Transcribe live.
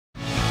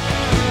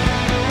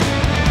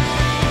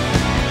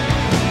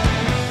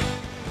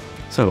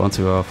So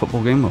onto our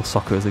football game, or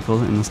soccer as they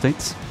call it in the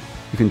States.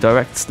 You can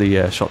direct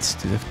the shots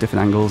to different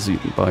angles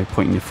by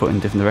pointing your foot in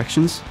different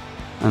directions.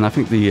 And I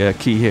think the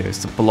key here is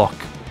to block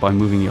by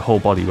moving your whole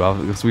body,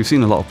 rather, because we've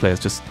seen a lot of players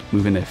just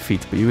moving their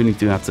feet, but you really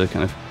do have to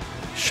kind of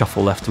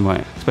shuffle left and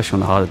right, especially on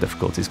the harder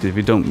difficulties, because if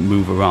you don't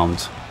move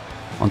around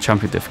on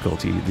champion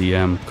difficulty,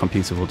 the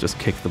computer will just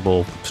kick the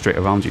ball straight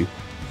around you.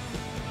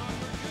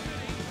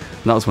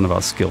 And that was one of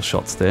our skill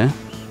shots there.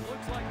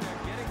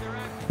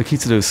 The key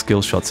to those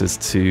skill shots is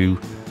to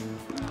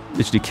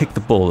literally kick the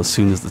ball as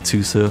soon as the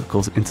two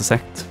circles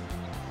intersect.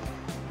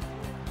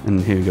 And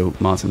here we go,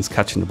 Martin's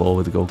catching the ball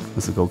with the goal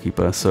as the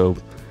goalkeeper. So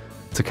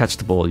to catch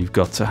the ball, you've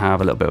got to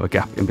have a little bit of a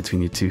gap in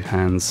between your two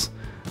hands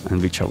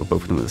and reach out with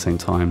both of them at the same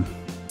time.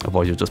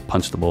 Otherwise you'll just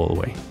punch the ball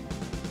away.